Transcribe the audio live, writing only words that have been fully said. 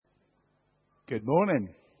Good morning.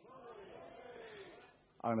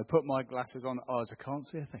 I'm going to put my glasses on. I can't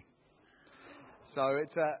see a thing. So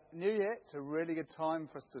it's a new year. It's a really good time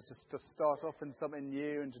for us to start off in something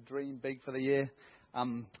new and to dream big for the year.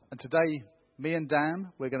 And today, me and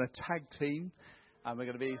Dan, we're going to tag team and we're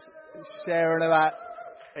going to be sharing about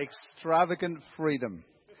Extravagant Freedom.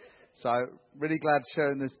 So really glad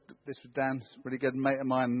sharing this with Dan, really good mate of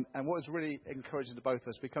mine. And what was really encouraging to both of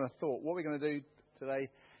us, we kind of thought, what are we going to do today?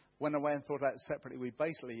 Went away and thought about it separately. We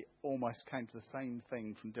basically almost came to the same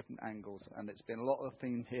thing from different angles. And it's been a lot of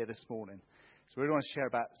theme here this morning. So we really want to share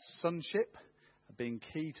about sonship, being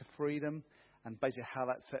key to freedom, and basically how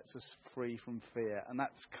that sets us free from fear. And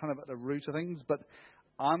that's kind of at the root of things. But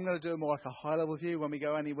I'm going to do more like a high-level view. When we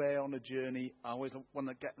go anywhere on a journey, I always want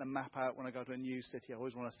to get the map out. When I go to a new city, I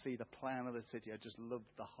always want to see the plan of the city. I just love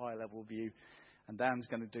the high-level view. And Dan's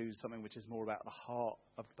going to do something which is more about the heart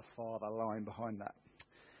of the Father lying behind that.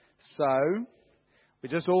 So we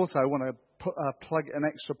just also want to put an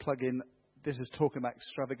extra plug in. This is talking about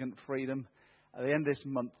extravagant freedom. At the end of this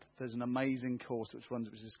month, there's an amazing course which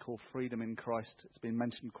is called Freedom in Christ. It's been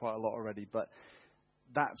mentioned quite a lot already, but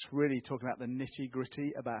that's really talking about the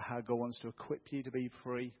nitty-gritty about how God wants to equip you to be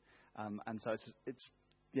free. And so it's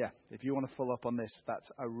if you want to follow up on this,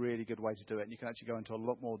 that's a really good way to do it. And you can actually go into a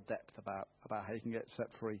lot more depth about how you can get set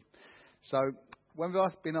free. So when we've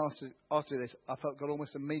been asked to do this, I felt God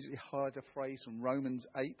almost immediately hired a phrase from Romans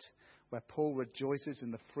 8, where Paul rejoices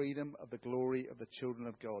in the freedom of the glory of the children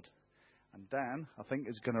of God. And Dan, I think,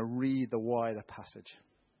 is going to read the wider passage.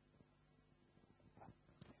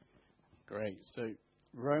 Great. So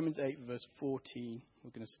Romans 8, verse 14,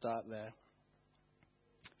 we're going to start there,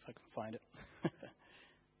 if I can find it.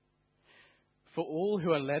 For all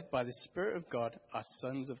who are led by the Spirit of God are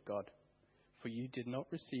sons of God. For you did not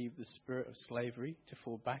receive the spirit of slavery to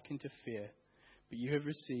fall back into fear, but you have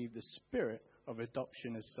received the spirit of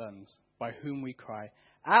adoption as sons, by whom we cry,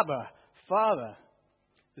 Abba, Father.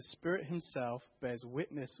 The Spirit himself bears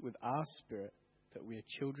witness with our spirit that we are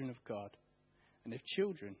children of God. And if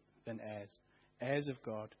children, then heirs, heirs of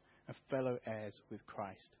God, and fellow heirs with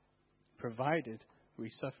Christ, provided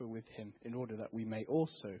we suffer with him in order that we may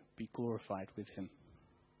also be glorified with him.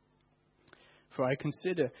 For I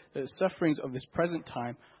consider that the sufferings of this present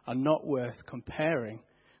time are not worth comparing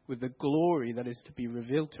with the glory that is to be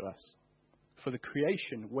revealed to us. For the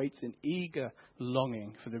creation waits in eager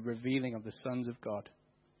longing for the revealing of the sons of God.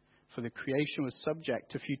 For the creation was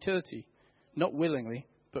subject to futility, not willingly,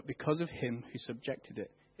 but because of him who subjected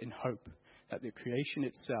it, in hope that the creation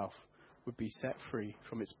itself would be set free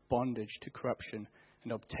from its bondage to corruption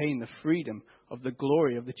and obtain the freedom of the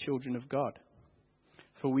glory of the children of God.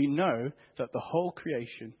 For we know that the whole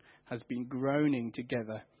creation has been groaning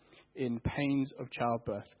together in pains of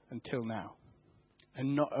childbirth until now.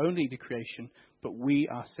 And not only the creation, but we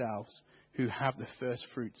ourselves, who have the first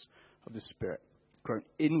fruits of the Spirit, groan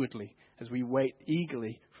inwardly as we wait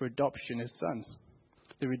eagerly for adoption as sons,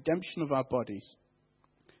 the redemption of our bodies.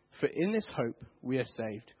 For in this hope we are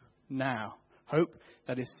saved. Now, hope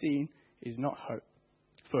that is seen is not hope.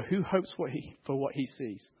 For who hopes for what he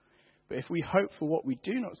sees? But if we hope for what we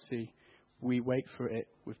do not see, we wait for it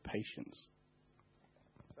with patience.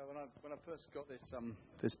 So when I first got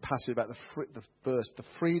this passage about the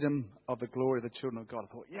freedom of the glory of the children of God,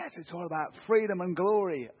 I thought, yes, it's all about freedom and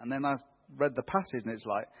glory. And then I read the passage, and it's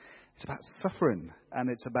about suffering, and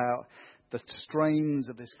it's about the strains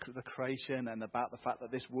of the creation, and about the fact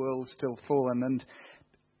that this world's still fallen. And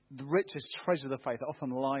the richest treasures of the faith often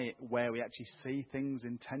lie where we actually see things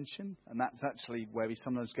in tension, and that's actually where we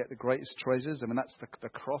sometimes get the greatest treasures. I mean, that's the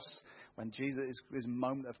cross. When Jesus is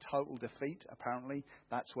moment of total defeat, apparently,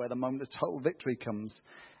 that's where the moment of total victory comes.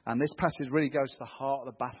 And this passage really goes to the heart of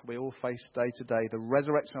the battle we all face day to day. The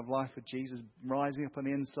resurrection of life with Jesus rising up on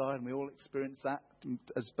the inside, and we all experience that,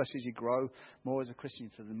 especially as you grow more as a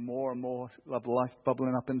Christian. So there's more and more of life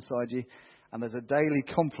bubbling up inside you. And there's a daily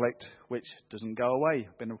conflict which doesn't go away.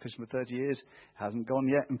 I've been a Christian for 30 years. It hasn't gone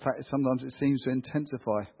yet. In fact, sometimes it seems to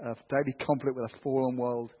intensify. A daily conflict with a fallen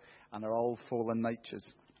world and our old fallen natures.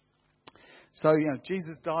 So,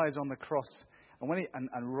 Jesus dies on the cross and when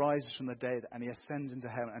and rises from the dead, and he ascends into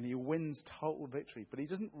heaven, and he wins total victory. But he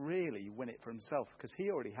doesn't really win it for himself, because he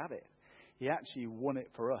already had it. He actually won it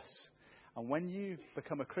for us. And when you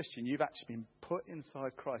become a Christian, you've actually been put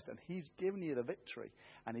inside Christ, and he's given you the victory,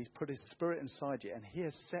 and he's put his Spirit inside you, and he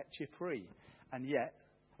has set you free. And yet,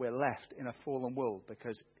 we're left in a fallen world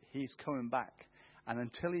because he's coming back. And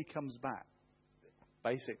until he comes back,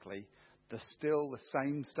 basically, there's still the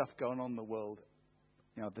same stuff going on in the world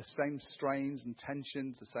the same strains and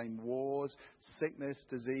tensions, the same wars, sickness,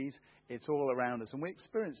 disease. It's all around us. And we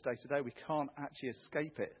experience day to day. We can't actually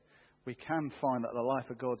escape it. We can find that the life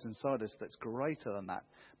of God's inside us that's greater than that.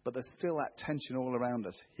 But there's still that tension all around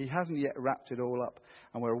us. He hasn't yet wrapped it all up.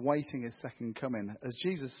 And we're awaiting his second coming. As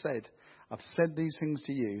Jesus said, I've said these things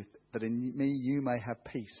to you, that in me you may have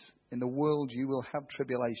peace. In the world you will have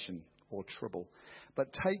tribulation or trouble.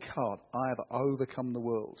 But take heart, I have overcome the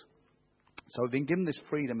world. So we've been given this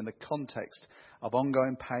freedom in the context of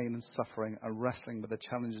ongoing pain and suffering and wrestling with the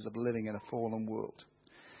challenges of living in a fallen world.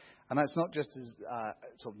 And that's not just as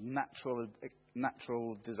sort of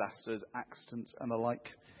natural disasters, accidents and the like.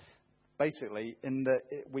 Basically,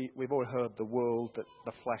 we've all heard the world,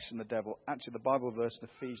 the flesh and the devil. Actually, the Bible verse in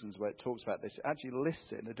Ephesians where it talks about this, it actually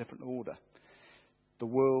lists it in a different order. The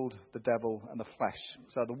world, the devil and the flesh.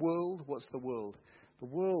 So the world, what's the world? The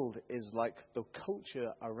world is like the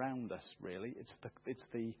culture around us, really. It's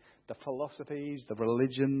the philosophies, the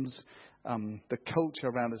religions, the culture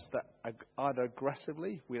around us that either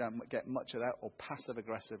aggressively, we don't get much of that, or passive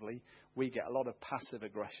aggressively. We get a lot of passive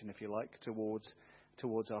aggression, if you like,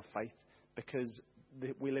 towards our faith, because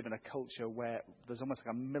we live in a culture where there's almost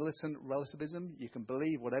like a militant relativism. You can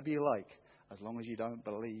believe whatever you like, as long as you don't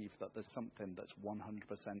believe that there's something that's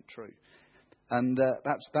 100% true. And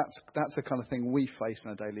that's the kind of thing we face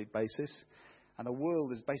on a daily basis. And the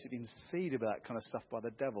world is basically been seeded with that kind of stuff by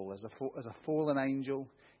the devil. As a fallen angel,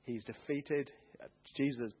 he's defeated.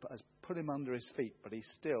 Jesus has put him under his feet, but he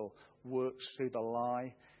still works through the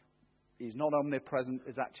lie. He's not omnipresent.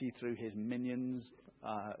 It's actually through his minions,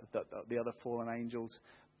 the other fallen angels.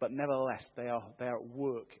 But nevertheless, they are at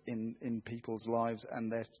work in people's lives,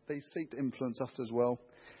 and they seek to influence us as well.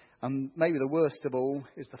 And maybe the worst of all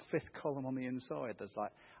is the fifth column on the inside. There's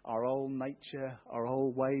like our old nature, our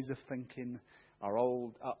old ways of thinking,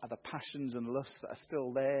 the passions and lusts that are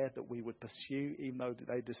still there that we would pursue even though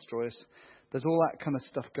they destroy us. There's all that kind of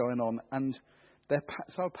stuff going on, and they're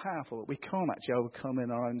so powerful that we can't actually overcome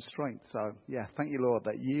in our own strength. So, yeah, thank you, Lord,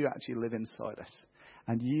 that you actually live inside us,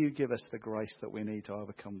 and you give us the grace that we need to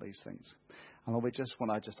overcome these things. And Lord, we just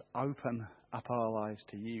want to open up our lives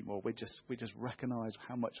to you, Lord. We just recognise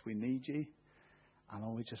how much we need you, and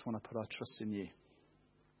Lord, we just want to put our trust in you.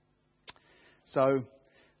 So,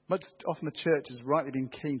 much often the church has rightly been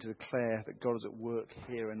keen to declare that God is at work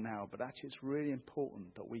here and now, but actually it's really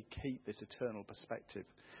important that we keep this eternal perspective,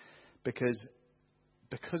 because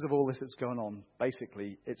of all this that's going on,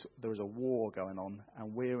 basically there is a war going on,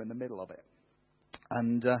 and we're in the middle of it.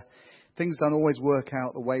 And things don't always work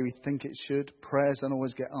out the way we think it should. Prayers don't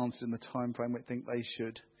always get answered in the time frame we think they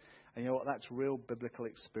should. And you know what? That's real biblical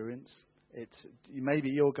experience. Maybe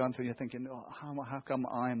you're going through and you're thinking, how come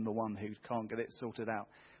I'm the one who can't get it sorted out?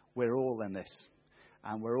 We're all in this.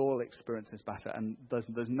 And we're all experiencing this battle. And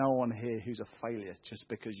there's no one here who's a failure just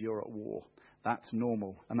because you're at war. That's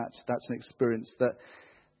normal. And that's an experience that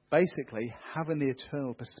basically having the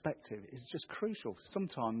eternal perspective is just crucial.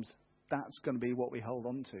 Sometimes that's going to be what we hold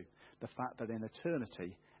on to. The fact that in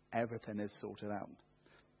eternity, everything is sorted out.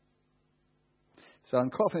 So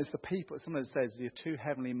I'm confident it's the people, someone says you're too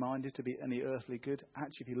heavenly minded to be any earthly good.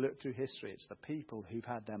 Actually, if you look through history, it's the people who've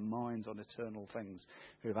had their minds on eternal things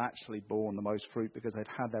who've actually borne the most fruit, because they've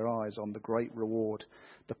had their eyes on the great reward,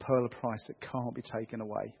 the pearl of price that can't be taken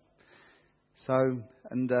away. So,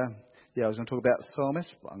 I was going to talk about the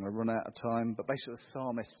psalmist, but I'm going to run out of time. But basically, the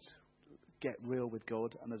psalmists get real with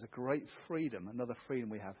God, and there's a great freedom. Another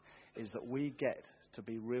freedom we have is that we get to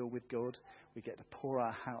be real with God. We get to pour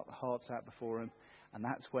our hearts out before him, and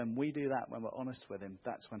that's when we do that, when we're honest with him,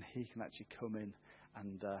 that's when he can actually come in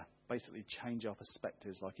and basically change our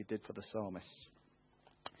perspectives like he did for the psalmists.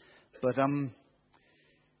 But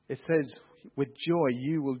it says, with joy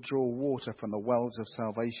you will draw water from the wells of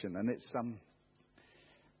salvation. And it's I'm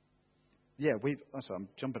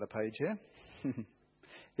jumping a page here.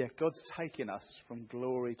 Yeah, God's taking us from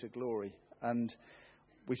glory to glory. And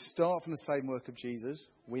we start from the same work of Jesus.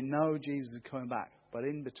 We know Jesus is coming back. But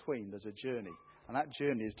in between, there's a journey. And that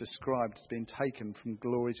journey is described as being taken from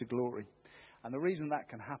glory to glory. And the reason that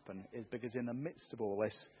can happen is because in the midst of all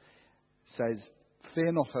this, it says,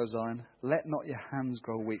 fear not, O Zion, let not your hands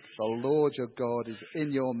grow weak. The Lord your God is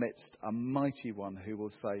in your midst, a mighty one who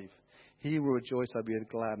will save. He will rejoice over you with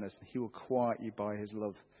gladness, and he will quiet you by his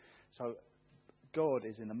love. So God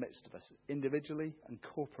is in the midst of us, individually and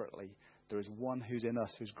corporately. There is one who's in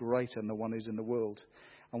us, who's greater than the one who's in the world.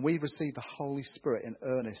 And we've received the Holy Spirit in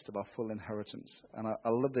earnest of our full inheritance. And I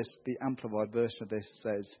love this, the amplified version of this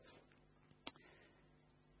says,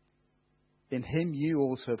 in him you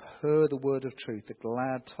also have heard the word of truth, the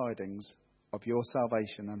glad tidings of your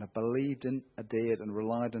salvation and have believed in, adhered and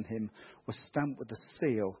relied on him were stamped with the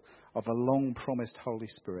seal of the long-promised Holy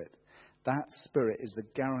Spirit. That Spirit is the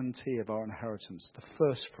guarantee of our inheritance, the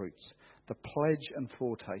first fruits, the pledge and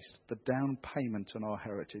foretaste, the down payment on our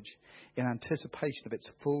heritage, in anticipation of its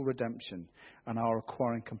full redemption and our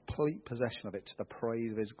acquiring complete possession of it to the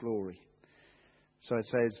praise of his glory. So it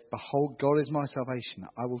says, behold, God is my salvation.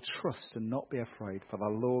 I will trust and not be afraid, for the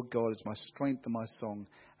Lord God is my strength and my song,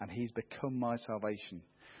 and he's become my salvation.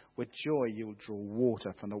 With joy you will draw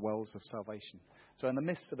water from the wells of salvation. So in the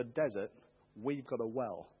midst of a desert, we've got a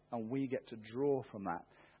well, and we get to draw from that.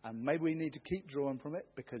 And maybe we need to keep drawing from it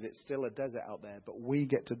because it's still a desert out there, but we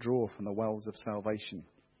get to draw from the wells of salvation.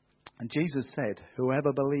 And Jesus said,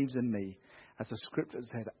 whoever believes in me, as the scripture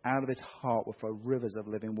said, out of his heart will flow rivers of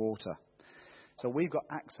living water. So we've got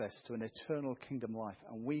access to an eternal kingdom life,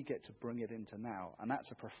 and we get to bring it into now. And that's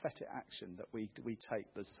a prophetic action that we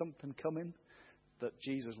take. There's something coming that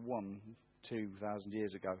Jesus won 2,000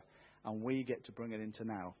 years ago, and we get to bring it into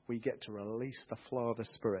now. We get to release the flow of the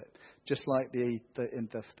Spirit, just like the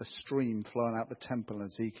stream flowing out the temple in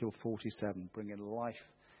Ezekiel 47, bringing life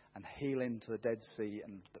and healing to the Dead Sea,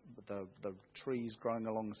 and the trees growing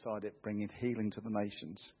alongside it, bringing healing to the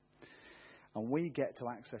nations. And we get to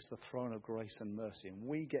access the throne of grace and mercy. And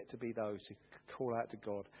we get to be those who call out to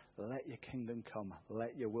God, let your kingdom come,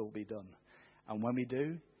 let your will be done. And when we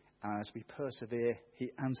do, as we persevere,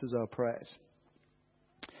 he answers our prayers.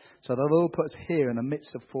 So the Lord put us here in the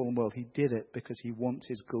midst of a fallen world. He did it because he wants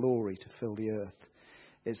his glory to fill the earth.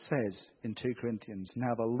 It says in 2 Corinthians,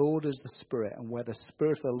 now the Lord is the Spirit, and where the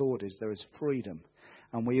Spirit of the Lord is, there is freedom.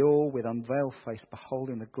 And we all, with unveiled face,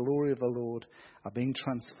 beholding the glory of the Lord, are being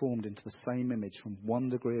transformed into the same image from one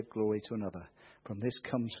degree of glory to another. From this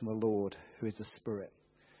comes from the Lord, who is the Spirit.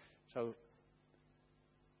 So,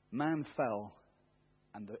 man fell,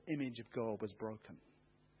 and the image of God was broken.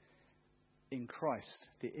 In Christ,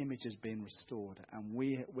 the image has been restored, and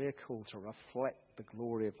we're called to reflect the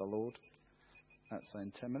glory of the Lord. That's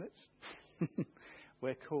in 10 minutes.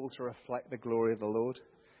 We're called to reflect the glory of the Lord.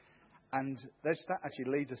 And that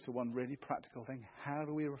actually leads us to one really practical thing. How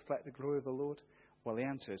do we reflect the glory of the Lord? Well, the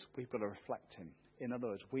answer is we've got to reflect him. In other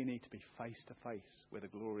words, we need to be face to face with the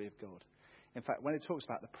glory of God. In fact, when it talks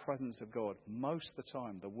about the presence of God, most of the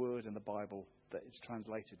time the word in the Bible that it's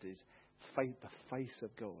translated is the face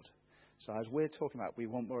of God. So as we're talking about we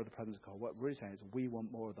want more of the presence of God, what we're really saying is we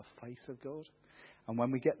want more of the face of God. And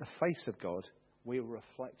when we get the face of God, we will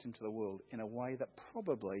reflect him to the world in a way that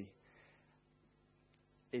probably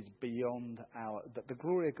is beyond the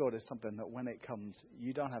glory of God is something that when it comes,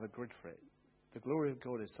 you don't have a grid for it. The glory of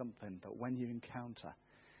God is something that when you encounter,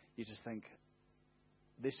 you just think,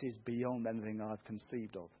 this is beyond anything I've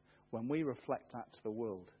conceived of. When we reflect that to the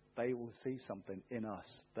world, they will see something in us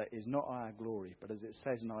that is not our glory, but as it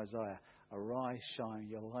says in Isaiah, arise, shine,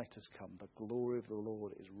 your light has come. The glory of the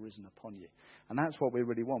Lord is risen upon you. And that's what we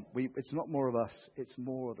really want. It's not more of us, it's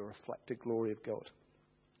more of the reflected glory of God.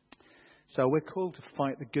 So we're called to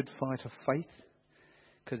fight the good fight of faith,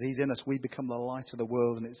 because he's in us. We become the light of the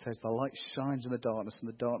world, and it says the light shines in the darkness, and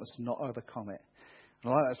the darkness does not overcome it.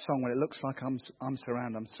 And I like that song when it looks like I'm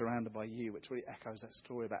surrounded by you, which really echoes that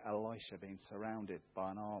story about Elisha being surrounded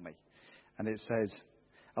by an army. And it says,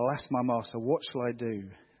 alas, my master, what shall I do?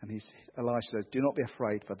 And Elisha says, do not be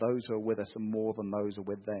afraid, for those who are with us are more than those who are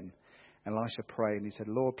with them. And Elisha prayed, and he said,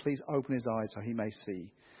 Lord, please open his eyes so he may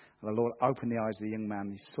see. And the Lord opened the eyes of the young man,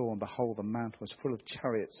 and he saw, and behold, the mountain was full of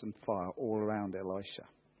chariots and fire all around Elisha.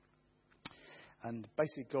 And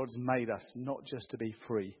basically, God's made us not just to be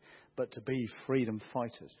free, but to be freedom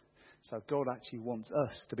fighters. So God actually wants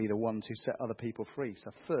us to be the ones who set other people free.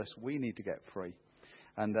 So first, we need to get free.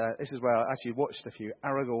 And this is where I actually watched a few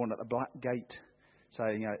Aragorn at the Black Gate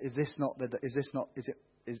saying, it is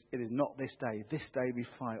not this day. This day we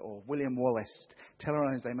fight. Or William Wallace, tell our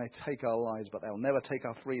owners they may take our lives, but they'll never take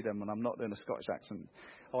our freedom. And I'm not doing a Scottish accent.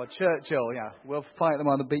 Or Churchill, we'll fight them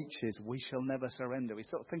on the beaches. We shall never surrender. We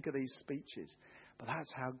sort of think of these speeches. But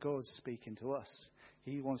that's how God's speaking to us.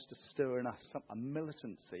 He wants to stir in us a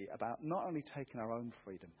militancy about not only taking our own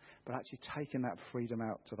freedom, but actually taking that freedom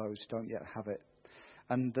out to those who don't yet have it.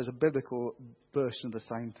 And there's a biblical version of the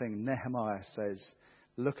same thing. Nehemiah says,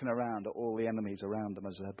 looking around at all the enemies around them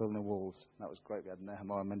as they're building the walls. That was great. We had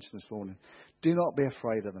Nehemiah mentioned this morning. Do not be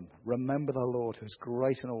afraid of them. Remember the Lord who is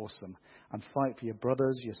great and awesome, and fight for your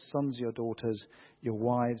brothers, your sons, your daughters, your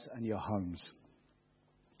wives, and your homes.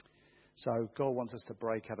 So God wants us to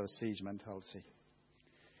break out of a siege mentality.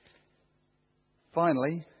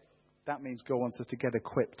 Finally, that means God wants us to get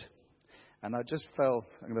equipped. And I just felt,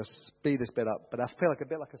 I'm going to speed this bit up, but I feel like a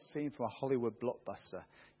bit like a scene from a Hollywood blockbuster,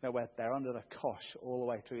 where they're under the cosh all the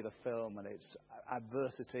way through the film, and it's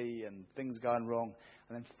adversity and things going wrong,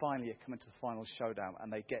 and then finally you come into the final showdown,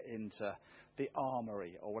 and they get into the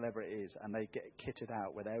armory or whatever it is, and they get kitted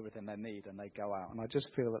out with everything they need, and they go out. And I just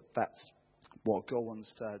feel that that's what God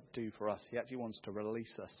wants to do for us. He actually wants to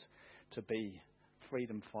release us to be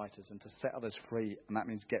freedom fighters and to set others free, and that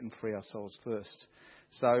means getting free ourselves first.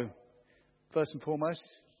 So, first and foremost,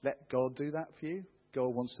 let God do that for you. God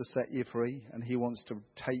wants to set you free, and he wants to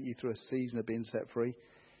take you through a season of being set free.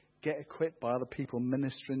 Get equipped by other people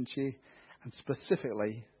ministering to you, and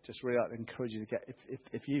specifically, just really like to encourage you to get,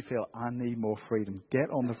 if you feel I need more freedom, get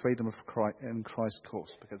on the Freedom of Christ in Christ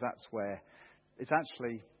course, because that's where it's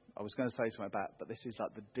actually, I was going to say something about, but this is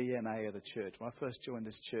like the DNA of the church. When I first joined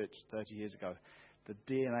this church 30 years ago, the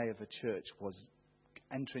DNA of the church was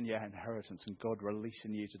entering your inheritance and God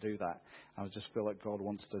releasing you to do that. I just feel like God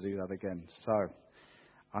wants to do that again. So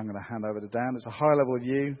I'm going to hand over to Dan. It's a high level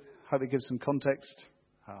view. Hope it gives some context.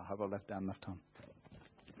 I hope I've left Dan enough time.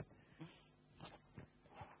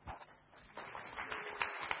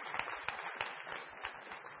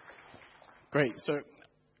 Great. So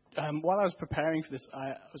while I was preparing for this,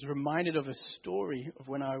 I was reminded of a story of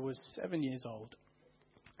when I was 7 years old.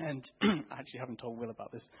 And I actually haven't told Will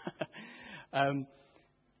about this.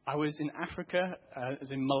 I was in Africa, as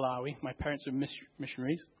in Malawi. My parents were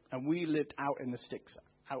missionaries, and we lived out in the sticks,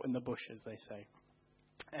 out in the bush, as they say.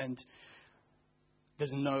 And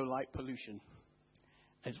there's no light pollution.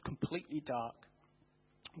 It's completely dark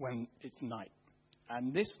when it's night.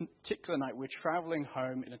 And this particular night, we're traveling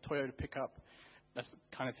home in a Toyota pickup. That's the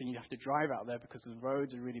kind of thing you have to drive out there because the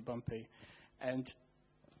roads are really bumpy. And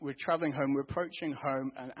we're traveling home, we're approaching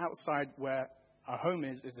home, and outside where our home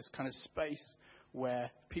is this kind of space where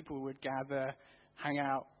people would gather, hang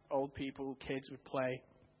out, old people, kids would play.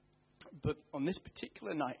 But on this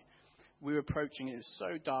particular night, we were approaching, it was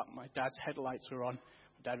so dark, my dad's headlights were on,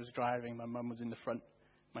 my dad was driving, my mum was in the front,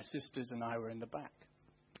 my sisters and I were in the back.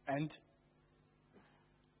 And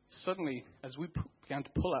suddenly, as we began to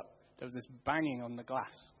pull up, there was this banging on the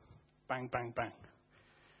glass. Bang, bang, bang.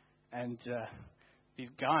 And these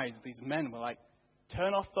guys, these men were like,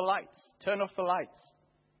 turn off the lights, turn off the lights.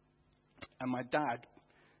 And my dad,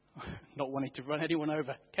 not wanting to run anyone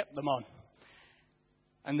over, kept them on.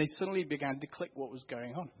 And they suddenly began to click what was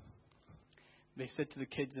going on. They said to the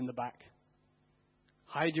kids in the back,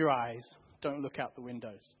 hide your eyes, don't look out the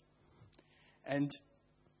windows. And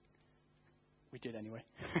we did anyway.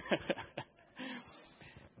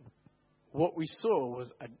 What we saw was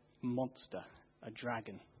a monster, a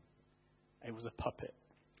dragon. It was a puppet.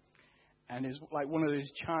 And it's like one of those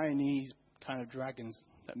Chinese kind of dragons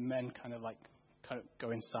that men kind of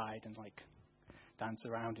go inside and like dance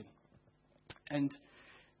around in. And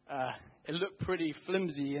it looked pretty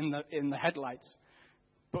flimsy in the headlights.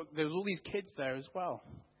 But there was all these kids there as well.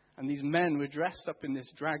 And these men were dressed up in this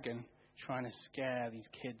dragon trying to scare these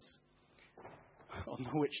kids on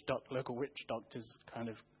the local witch doctor's kind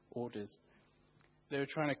of orders. They were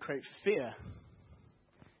trying to create fear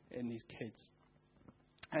in these kids.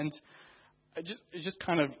 And it's just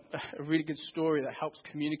kind of a really good story that helps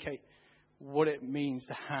communicate what it means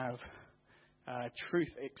to have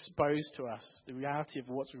truth exposed to us, the reality of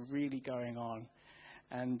what's really going on.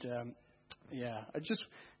 And, I just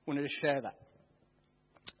wanted to share that.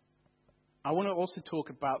 I want to also talk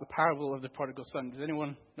about the parable of the prodigal son. Does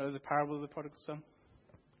anyone know the parable of the prodigal son?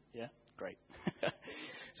 Yeah? Great.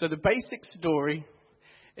 So the basic story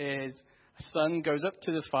is a son goes up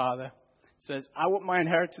to the father, says, I want my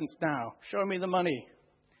inheritance now. Show me the money.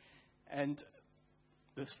 And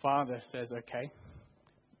this father says, okay.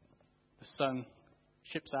 The son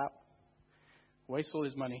ships out, wastes all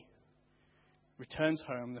his money, returns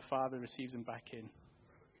home. The father receives him back in.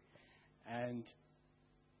 And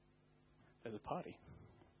there's a party.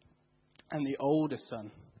 And the older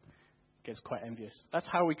son gets quite envious. That's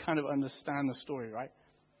how we kind of understand the story, right?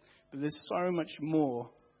 But there's so much more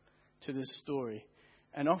to this story.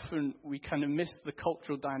 And often we kind of miss the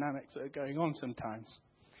cultural dynamics that are going on sometimes.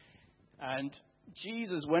 And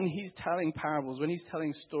Jesus, when he's telling parables, when he's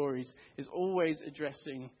telling stories, is always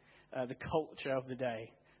addressing the culture of the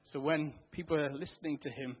day. So when people are listening to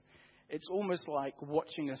him, it's almost like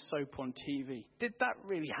watching a soap on TV. Did that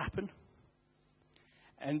really happen?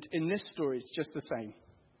 And in this story, it's just the same.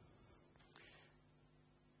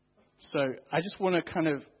 So I just want to kind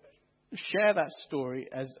of share that story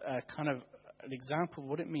as a kind of an example of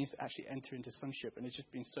what it means to actually enter into sonship. And it's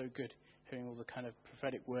just been so good hearing all the kind of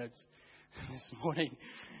prophetic words this morning.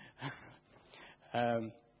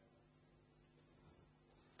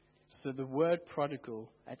 So the word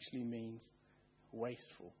prodigal actually means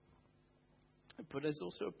wasteful. But there's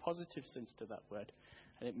also a positive sense to that word,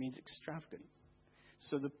 and it means extravagant.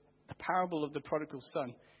 So the parable of the prodigal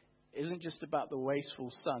son isn't just about the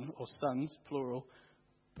wasteful son, or sons, plural,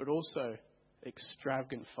 but also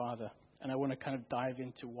extravagant father. And I want to kind of dive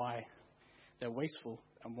into why they're wasteful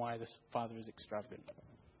and why this father is extravagant.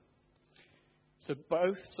 So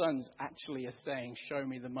both sons actually are saying, show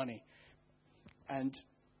me the money. And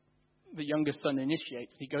the younger son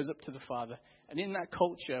initiates. He goes up to the father. And in that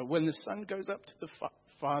culture, when the son goes up to the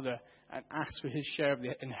father and asks for his share of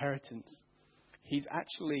the inheritance, he's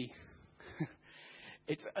actually,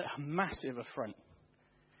 it's a massive affront.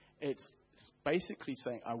 It's basically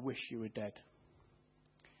saying, I wish you were dead.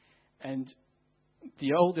 And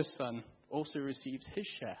the older son also receives his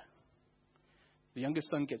share. The younger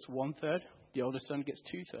son gets 1/3. The older son gets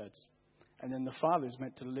 2/3. And then the father is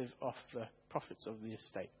meant to live off the profits of the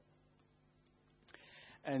estate.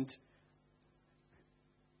 And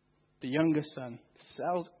the younger son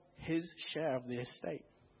sells his share of the estate.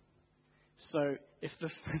 So if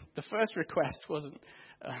the first request wasn't,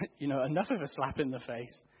 enough of a slap in the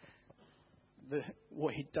face,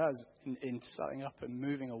 what he does in selling up and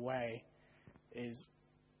moving away is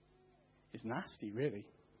nasty, really.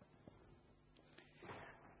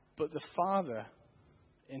 But the father,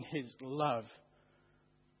 in his love,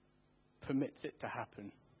 permits it to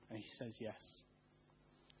happen, and he says yes.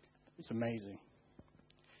 It's amazing.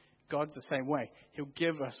 God's the same way. He'll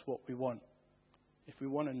give us what we want. If we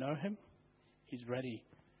want to know him, he's ready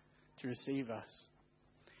to receive us.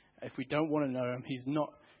 If we don't want to know him, he's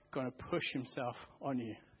not going to push himself on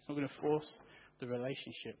you. He's not going to force the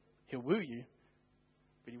relationship. He'll woo you,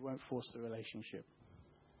 but he won't force the relationship.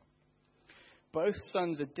 Both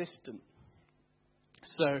sons are distant.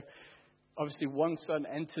 So, obviously, one son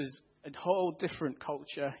enters a whole different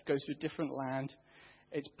culture, goes to a different land.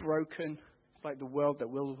 It's broken. It's like the world that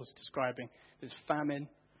Will was describing. There's famine.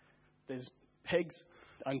 There's pigs,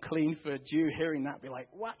 unclean for a Jew. Hearing that, be like,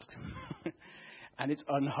 what? And it's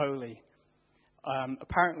unholy.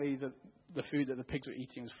 Apparently, the food that the pigs were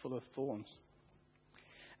eating was full of thorns.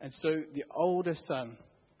 And so the older son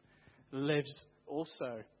lives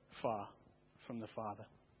also far from the father.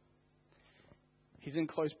 He's in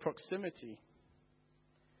close proximity,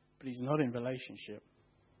 but he's not in relationship.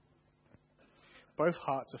 Both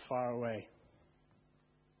hearts are far away.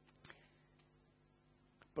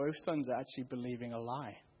 Both sons are actually believing a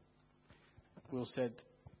lie. Will said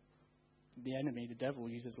the enemy, the devil,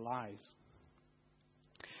 uses lies.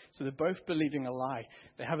 So they're both believing a lie.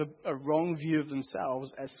 They have a wrong view of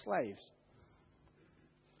themselves as slaves.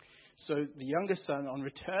 So the younger son, on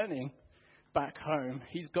returning back home,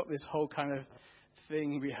 he's got this whole kind of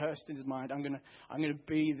thing rehearsed in his mind. I'm going to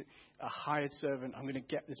be a hired servant. I'm going to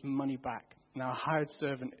get this money back. Now, a hired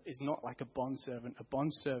servant is not like a bond servant. A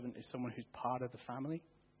bond servant is someone who's part of the family.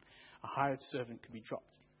 A hired servant can be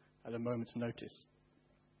dropped at a moment's notice.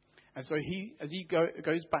 And so as he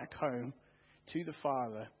goes back home to the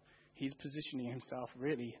father, he's positioning himself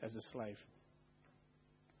really as a slave.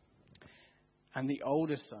 And the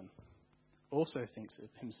older son also thinks of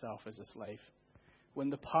himself as a slave. When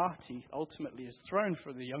the party ultimately is thrown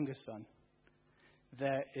for the younger son,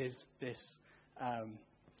 there is this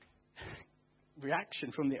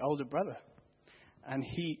reaction from the older brother. And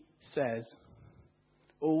he says,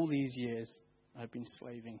 all these years I've been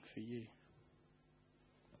slaving for you.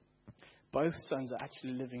 Both sons are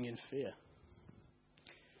actually living in fear.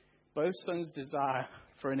 Both sons' desire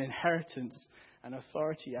for an inheritance and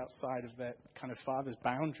authority outside of their kind of father's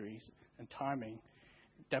boundaries and timing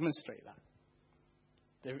demonstrate that.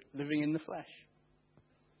 They're living in the flesh.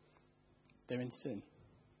 They're in sin.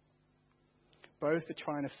 Both are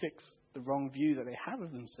trying to fix the wrong view that they have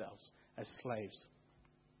of themselves as slaves.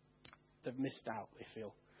 They've missed out, they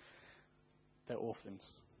feel. They're orphans.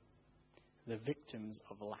 They're victims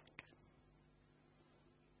of lack.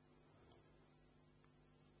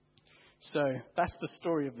 So that's the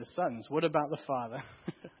story of the sons. What about the father?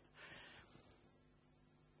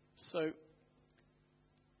 So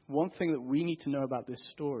one thing that we need to know about this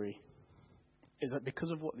story is that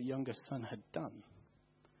because of what the younger son had done,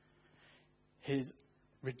 his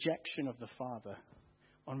rejection of the father,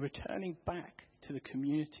 on returning back to the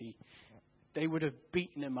community, they would have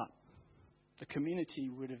beaten him up. The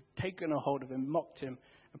community would have taken a hold of him, mocked him,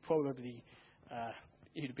 and probably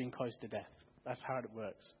he'd have been close to death. That's how it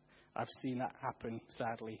works. I've seen that happen,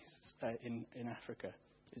 sadly, in Africa.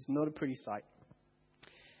 It's not a pretty sight.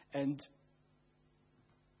 And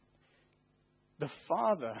the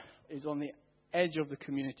father is on the edge of the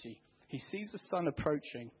community. He sees the son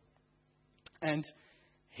approaching, and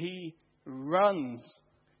he runs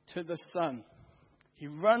to the Son. He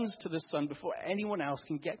runs to the Son before anyone else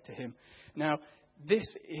can get to him. Now, this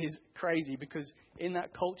is crazy because in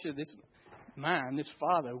that culture, this man, this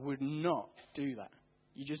father, would not do that.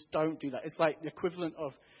 You just don't do that. It's like the equivalent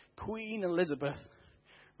of Queen Elizabeth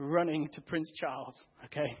running to Prince Charles,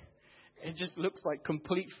 okay? It just looks like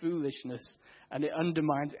complete foolishness, and it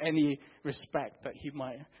undermines any respect that he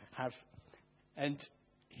might have. And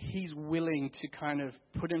he's willing to kind of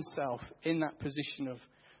put himself in that position of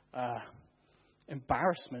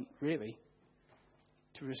embarrassment, really,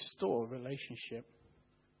 to restore relationship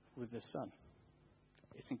with the Son.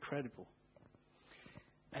 It's incredible.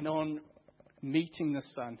 And on meeting the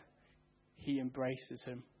Son, he embraces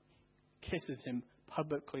him, kisses him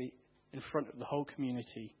publicly in front of the whole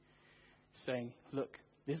community, saying, look,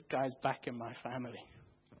 this guy's back in my family.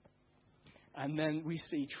 And then we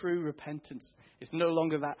see true repentance. It's no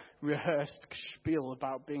longer that rehearsed spiel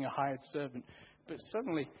about being a hired servant, but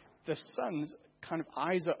suddenly the Son's kind of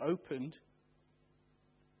eyes are opened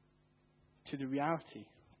to the reality,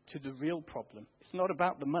 to the real problem. It's not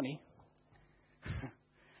about the money.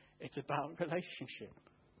 It's about relationship.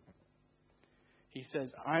 He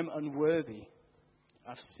says, I'm unworthy.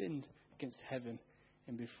 I've sinned against heaven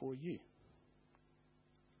and before you.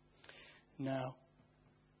 Now,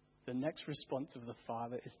 the next response of the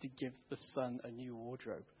Father is to give the Son a new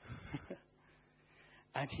wardrobe.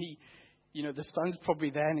 And the Son's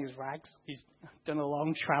probably there in his rags. He's done a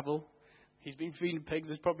long travel. He's been feeding pigs.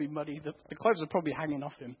 There's probably muddy. The clothes are probably hanging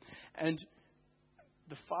off him. And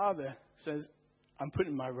the Father says, I'm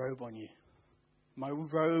putting my robe on you. My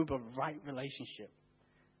robe of right relationship.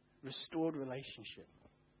 Restored relationship.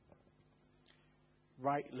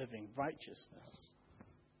 Right living. Righteousness.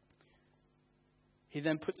 He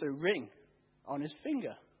then puts a ring on his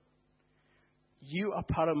finger. You are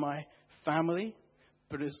part of my family,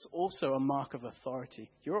 but it's also a mark of authority.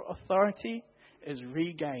 Your authority is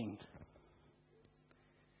regained.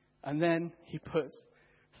 And then he puts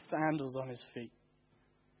sandals on his feet.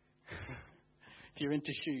 If you're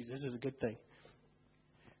into shoes, this is a good thing.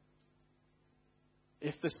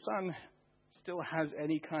 If the Son still has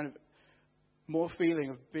any kind of more feeling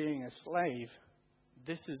of being a slave,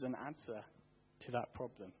 this is an answer to that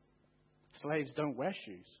problem. Slaves don't wear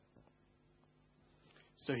shoes.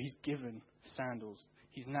 So he's given sandals.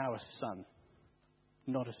 He's now a son,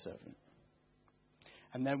 not a servant.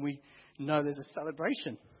 And then we know there's a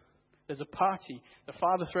celebration. There's a party. The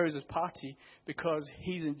Father throws his party because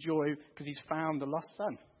he's in joy because he's found the lost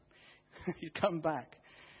son. He's come back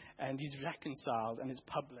and he's reconciled and it's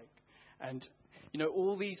public. And,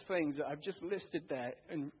 all these things that I've just listed there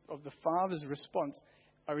and of the Father's response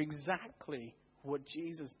are exactly what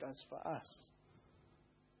Jesus does for us.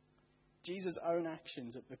 Jesus' own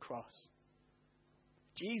actions at the cross.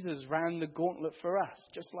 Jesus ran the gauntlet for us,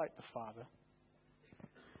 just like the Father.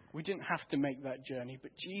 We didn't have to make that journey,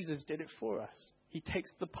 but Jesus did it for us. He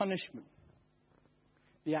takes the punishment,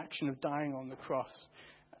 the action of dying on the cross.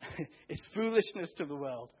 It's foolishness to the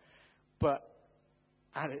world, but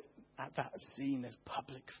at that scene there's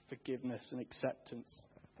public forgiveness and acceptance.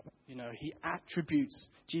 He attributes,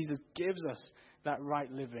 Jesus gives us that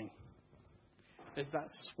right living. There's that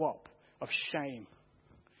swap of shame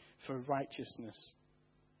for righteousness.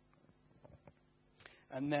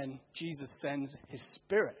 And then Jesus sends his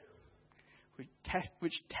Spirit,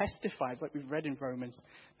 which testifies, like we've read in Romans,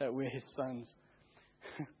 that we're his sons.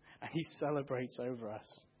 And he celebrates over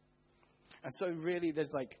us. And so really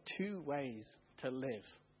there's like two ways to live.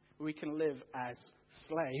 We can live as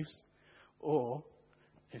slaves or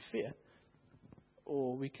in fear,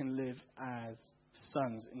 or we can live as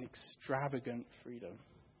sons in extravagant freedom.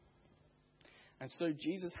 And so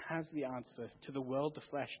Jesus has the answer to the world, the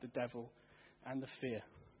flesh, the devil, and the fear.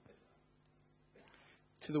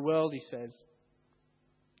 To the world, he says,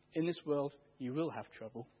 in this world you will have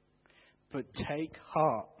trouble, but take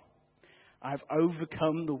heart. I've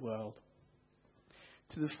overcome the world.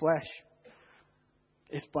 To the flesh,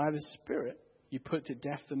 if by the Spirit you put to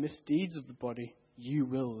death the misdeeds of the body, you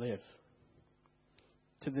will live.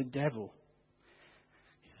 To the devil,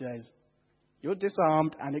 he says, you're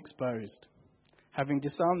disarmed and exposed. Having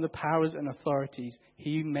disarmed the powers and authorities,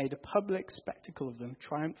 he made a public spectacle of them,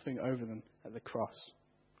 triumphing over them at the cross.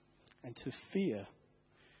 And to fear,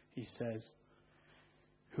 he says,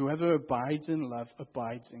 whoever abides in love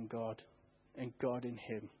abides in God, and God in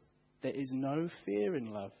him. There is no fear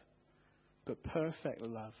in love, but perfect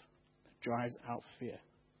love drives out fear,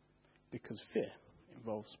 because fear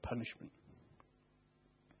involves punishment.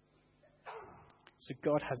 So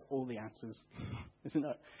God has all the answers. Isn't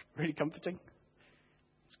that really comforting?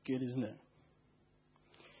 It's good, isn't it?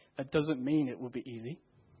 That doesn't mean it will be easy.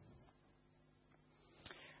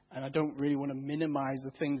 And I don't really want to minimize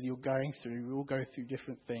the things you're going through. We all go through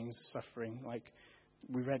different things, suffering, like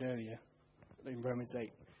we read earlier in Romans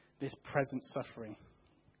 8, this present suffering.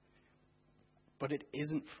 But it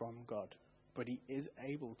isn't from God, but he is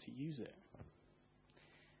able to use it.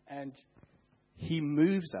 And he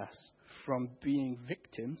moves us from being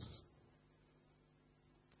victims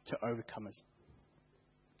to overcomers.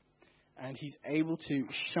 And he's able to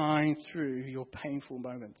shine through your painful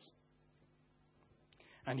moments.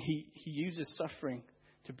 And he uses suffering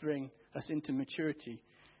to bring us into maturity.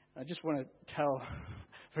 I just want to tell a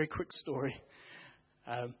very quick story.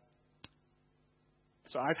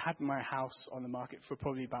 So I've had my house on the market for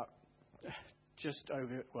probably about just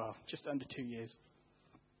under 2 years.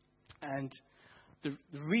 And the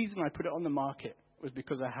reason I put it on the market was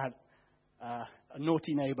because I had a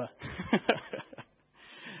naughty neighbor.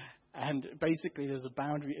 And basically there's a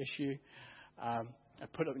boundary issue. I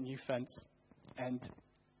put up a new fence, and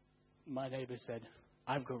my neighbor said,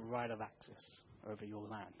 "I've got right of access over your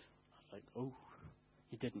land." I was like, "Oh,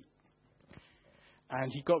 he didn't."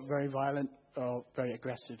 And he got very violent, or very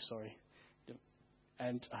aggressive, sorry.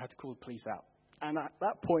 And I had to call the police out. And at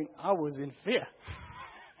that point, I was in fear.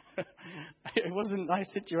 It wasn't a nice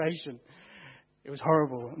situation. It was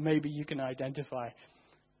horrible. Maybe you can identify.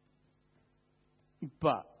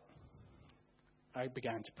 But I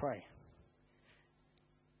began to pray.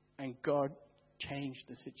 And God changed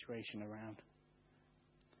the situation around.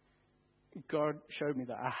 God showed me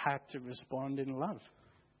that I had to respond in love.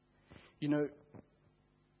 You know,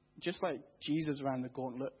 just like Jesus ran the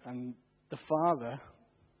gauntlet and the Father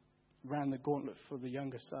ran the gauntlet for the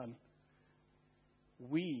younger son,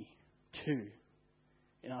 we too,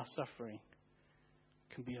 in our suffering,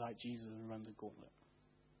 can be like Jesus and run the gauntlet.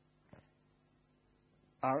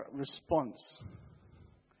 Our response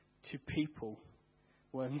to people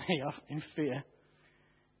when they are in fear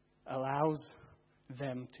allows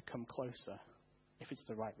them to come closer if it's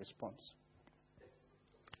the right response.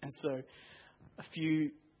 And so a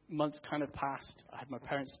few months kind of passed. I had my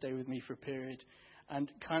parents stay with me for a period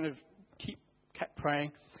and kind of kept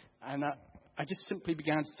praying. And I just simply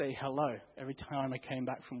began to say hello every time I came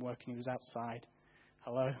back from work and he was outside.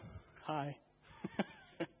 Hello. Hi.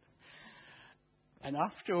 And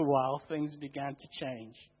after a while, things began to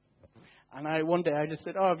change. And one day I just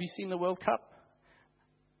said, "Oh, have you seen the World Cup?"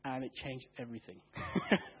 And it changed everything.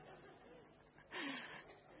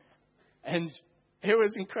 And it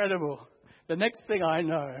was incredible. The next thing I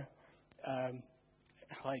know, I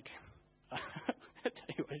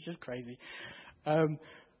tell you what, it's just crazy.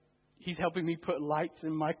 He's helping me put lights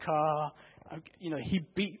in my car. He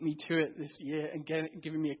beat me to it this year and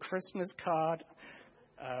giving me a Christmas card.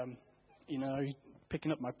 He's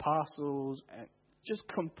picking up my parcels, and just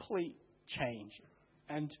complete change.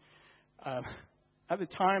 And at the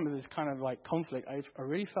time of this kind of like conflict, I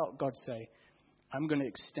really felt God say, "I'm going to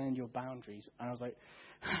extend your boundaries." And I was like,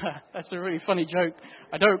 that's a really funny joke.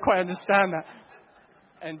 I don't quite understand that.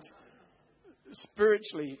 And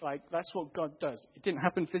spiritually, that's what God does. It didn't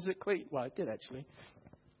happen physically. Well, it did actually.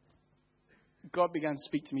 God began to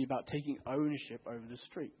speak to me about taking ownership over the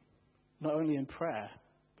street, not only in prayer,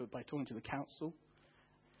 but by talking to the council.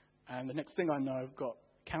 And the next thing I know, I've got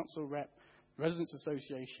council rep, residents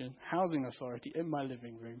association, housing authority in my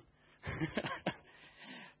living room,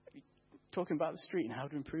 talking about the street and how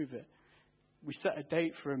to improve it. We set a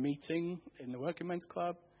date for a meeting in the Working Men's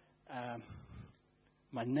Club.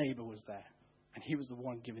 My neighbour was there, and he was the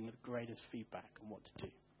one giving the greatest feedback on what to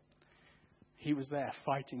do. He was there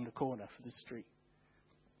fighting the corner for the street.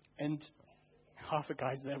 And half the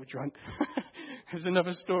guys there were drunk. There's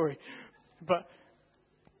another story. But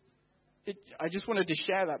I just wanted to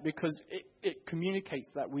share that because it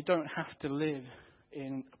communicates that we don't have to live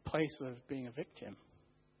in a place of being a victim.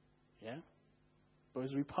 Yeah? But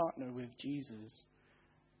as we partner with Jesus,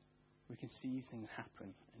 we can see things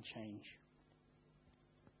happen and change.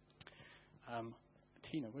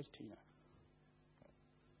 Tina, where's Tina?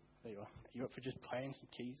 There you are. Are you up for just playing some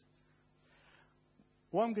keys?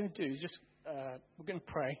 What I'm going to do is we're going to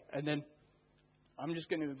pray, and then I'm just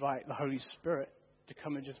going to invite the Holy Spirit to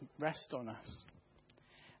come and just rest on us.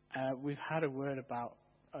 We've had a word about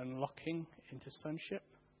unlocking into sonship.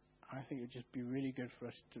 I think it would just be really good for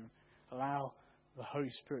us to allow the Holy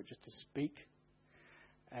Spirit just to speak.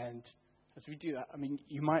 And as we do that,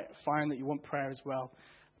 you might find that you want prayer as well.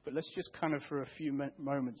 But let's just kind of, for a few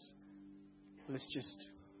moments, let's just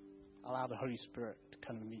allow the Holy Spirit to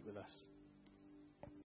kind of meet with us.